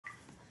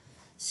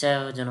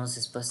So Junos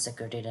Space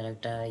Security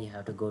Director, you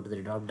have to go to the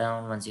drop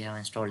down. Once you have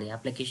installed the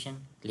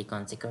application, click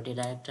on Security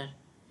Director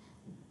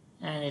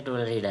and it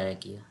will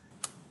redirect you.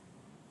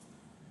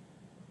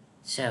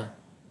 So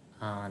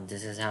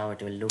this is how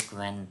it will look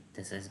when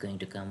this is going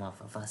to come off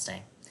for first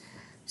time.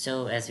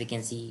 So as we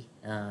can see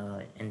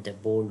in the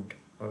bold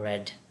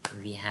red,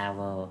 we have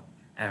a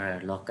error,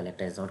 lock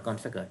collector is not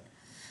configured.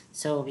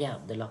 So yeah,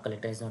 the lock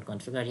collector is not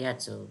configured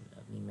yet, so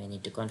we may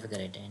need to configure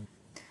it. And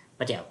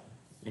but yeah,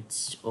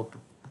 let's open,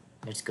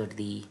 let's go to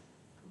the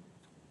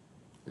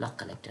lock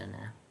collector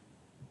now.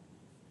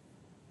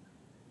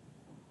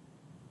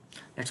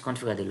 Let's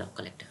configure the lock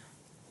collector.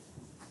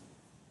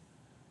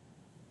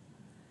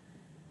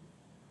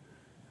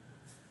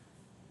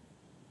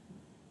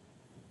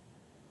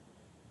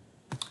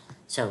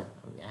 So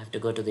we have to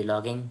go to the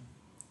logging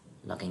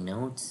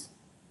nodes.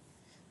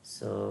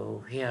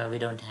 So here we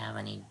don't have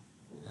any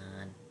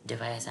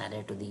device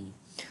added to the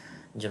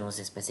Junos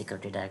Space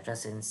Security Director,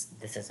 since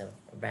this is a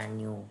brand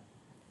new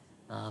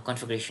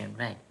configuration,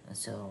 right?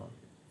 So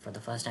for the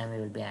first time we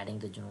will be adding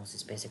the Junos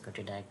Space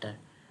Security Director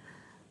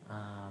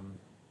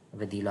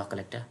with the lock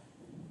collector.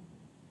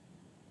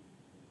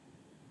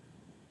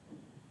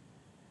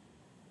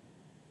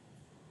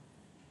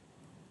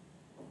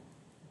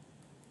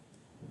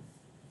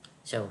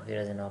 So here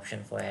is an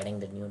option for adding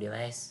the new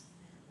device.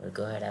 We'll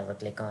go ahead and have a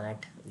click on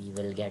it. We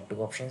will get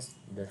two options.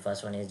 The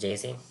first one is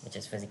JSA, which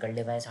is physical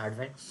device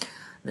hardware.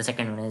 The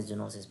second one is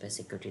Junos Space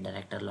Security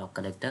Director lock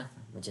collector,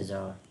 which is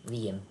our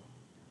VM.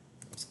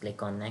 Let's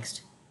click on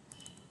next.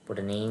 Put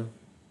a name.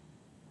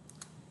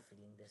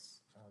 Filling this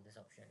all this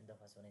option. The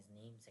first one is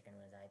name, second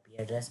one is IP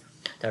address,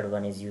 third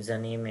one is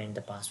username and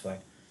the password.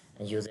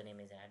 And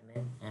username is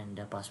admin and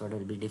the password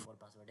will be default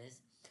password is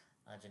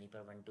Juniper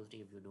 123.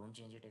 If you don't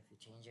change it, if you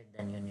change it,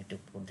 then you need to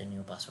put the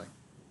new password.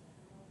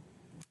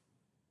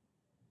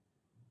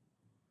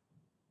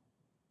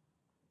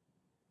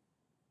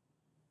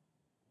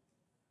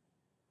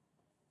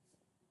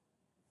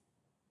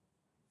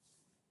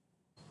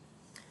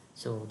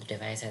 So the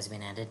device has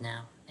been added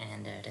now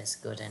and it is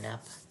good and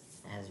up.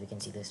 As we can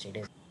see the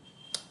status.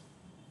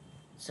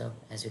 So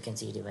as you can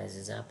see, device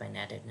is up and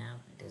added now.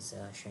 It is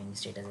showing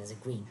status as a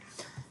green.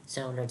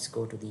 So let's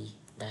go to the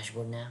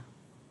dashboard now.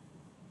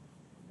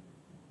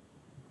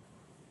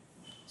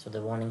 So the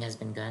warning has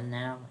been gone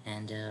now,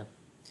 and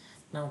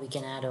now we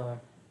can add our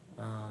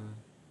um,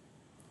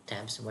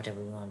 tabs, whatever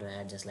we want to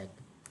add, just like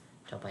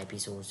top IP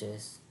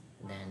sources,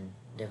 then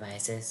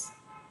devices,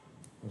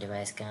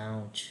 device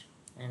count,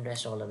 and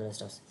rest all other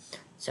stuff.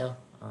 So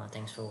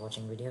thanks for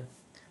watching video.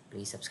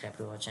 Please subscribe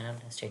to our channel.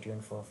 Stay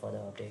tuned for further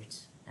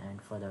updates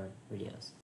and further videos.